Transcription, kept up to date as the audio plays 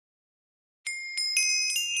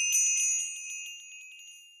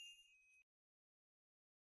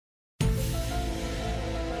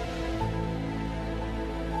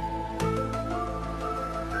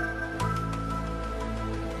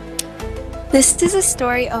This is a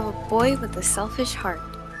story of a boy with a selfish heart.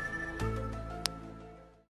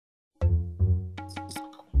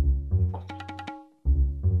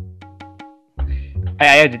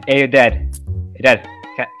 Hey, Dad. Hey, Dad.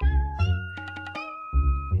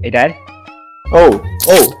 Hey, Dad. Oh,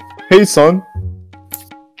 hey, son.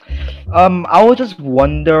 I was just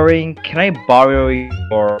wondering, can I borrow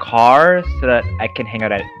your car so that I can hang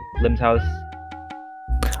out at Lim's house?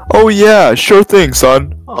 Oh yeah, sure thing,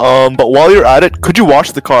 son. But while you're at it, could you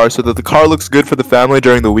wash the car so that the car looks good for the family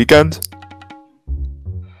during the weekend?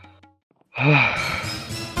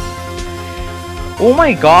 Oh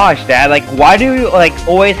my gosh, Dad, like, why do you, like,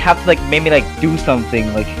 always have to, like, make me, like, do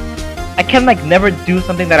something? Like, I can, like, never do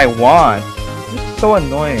something that I want. It's so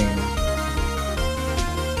annoying.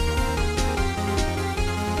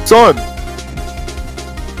 Son!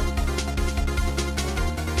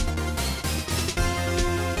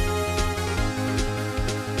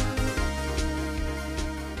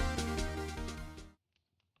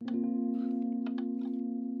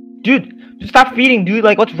 Dude, just stop feeding, dude.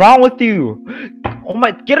 Like, what's wrong with you? Oh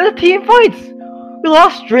my, get in the team fights! We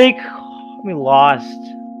lost, Drake. We lost.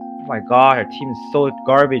 Oh my god, our team is so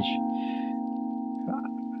garbage.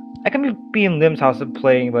 I can be in Lim's house and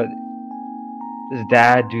playing, but this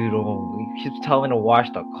dad dude, he keeps telling me to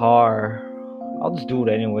wash the car. I'll just do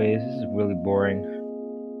it anyways. This is really boring.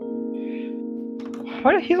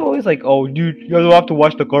 Why he's always like, oh dude, you don't have to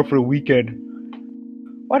wash the car for the weekend.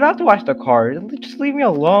 Why do I have to wash the car? Just leave me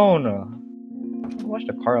alone. I wash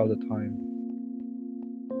the car all the time.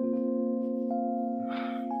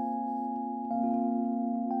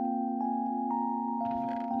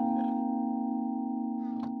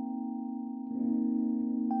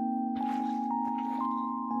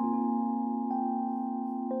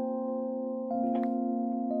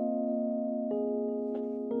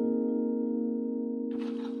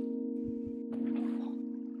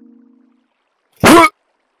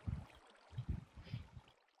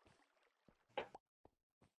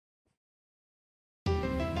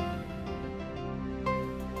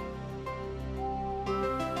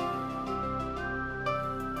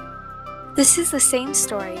 This is the same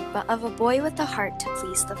story, but of a boy with a heart to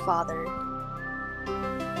please the father.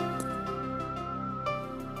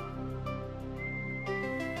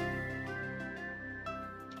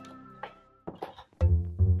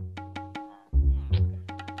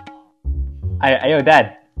 Yo,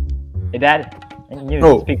 Dad. Hey, Dad.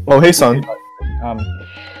 Hey, son. I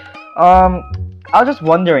was just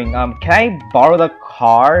wondering, can I borrow the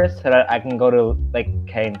car so that I can go to, like,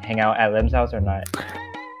 can hang out at Lim's house or not?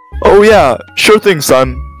 Oh yeah, sure thing,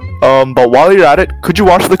 son. But while you're at it, could you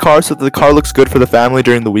wash the car so that the car looks good for the family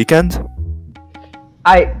during the weekend?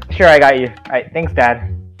 Sure, I got you. Alright, thanks,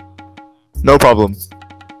 Dad. No problem.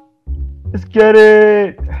 Let's get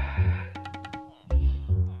it!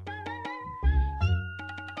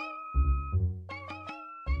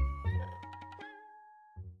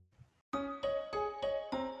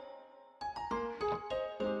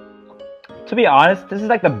 To be honest, this is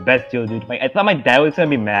like the best deal, dude. Like, I thought my dad was gonna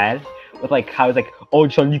be mad with like how he's like, oh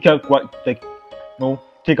son, you can't like, no,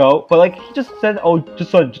 take out. But like he just said, oh,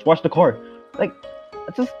 just son, just wash the car. Like,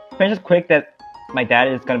 let's just finish this quick that my dad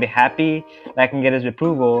is gonna be happy, that I can get his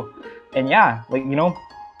approval, and yeah, like, you know,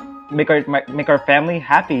 make our family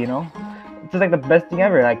happy. You know, it's just like the best thing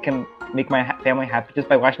ever. I can make my family happy just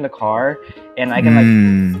by washing the car, and I can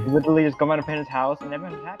like literally just go to my parents' house and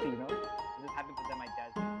everyone's happy. You know?